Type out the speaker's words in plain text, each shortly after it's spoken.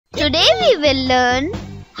Today we will learn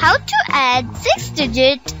how to add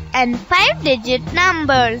 6-digit and 5-digit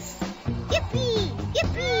numbers. Yippee!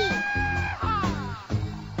 Yippee!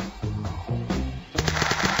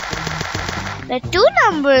 The two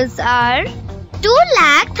numbers are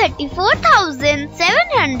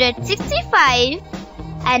 2,34,765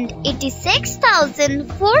 and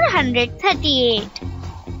 86,438.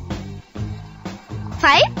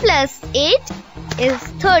 5 plus 8 is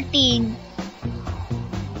 13.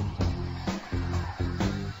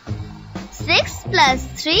 6 plus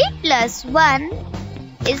 3 plus 1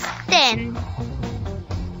 is 10.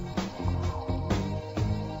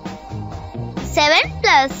 7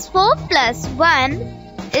 plus 4 plus 1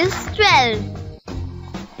 is 12.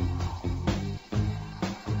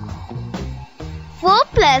 4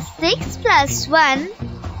 plus 6 plus 1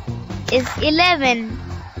 is 11.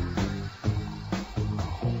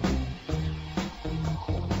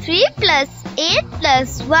 3 plus 8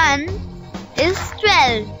 plus 1 is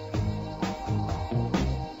 12.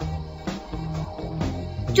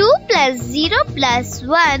 2 plus 0 plus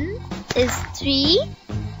 1 is 3.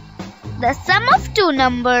 The sum of two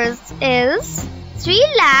numbers is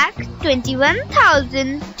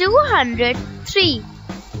 3,21,203.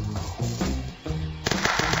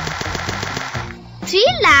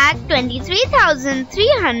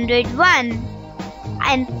 3,23,301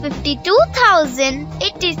 and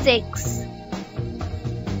 52,086.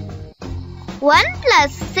 1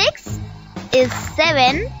 plus 6 is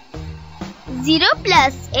 7. 0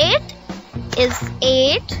 plus 8 is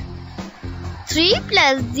 8. 3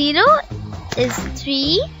 plus 0 is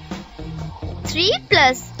 3. 3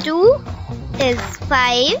 plus 2 is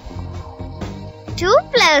 5. 2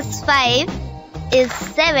 plus 5 is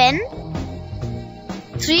 7.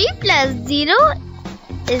 3 plus 0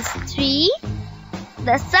 is 3.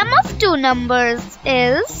 The sum of two numbers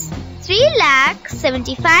is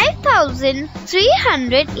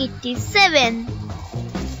 3,75,387.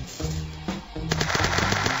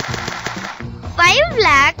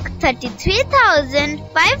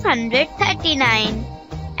 5,33,539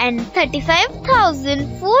 and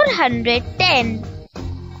 35,410.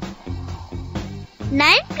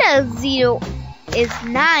 9 plus 0 is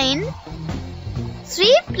 9.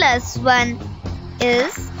 3 plus 1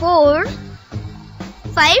 is 4.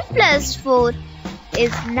 5 plus 4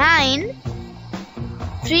 is 9.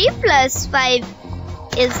 3 plus 5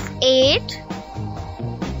 is 8.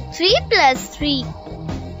 3 plus 3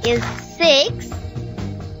 is 6.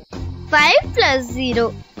 5 plus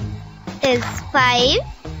 0 is 5.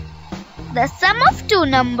 The sum of two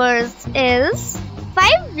numbers is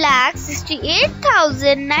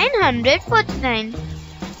 5,68,949.